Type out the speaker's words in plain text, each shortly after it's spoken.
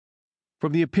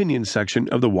From the opinion section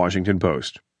of the Washington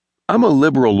Post. I'm a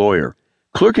liberal lawyer.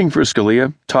 Clerking for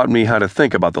Scalia taught me how to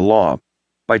think about the law.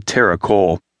 By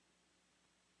Kole.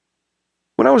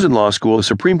 When I was in law school, the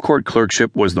Supreme Court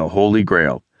clerkship was the holy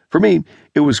grail. For me,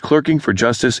 it was clerking for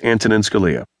Justice Antonin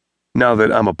Scalia. Now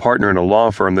that I'm a partner in a law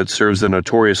firm that serves the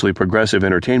notoriously progressive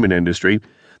entertainment industry,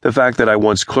 the fact that I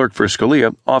once clerked for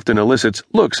Scalia often elicits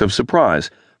looks of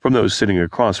surprise from those sitting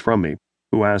across from me,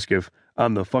 who ask if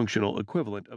I'm the functional equivalent of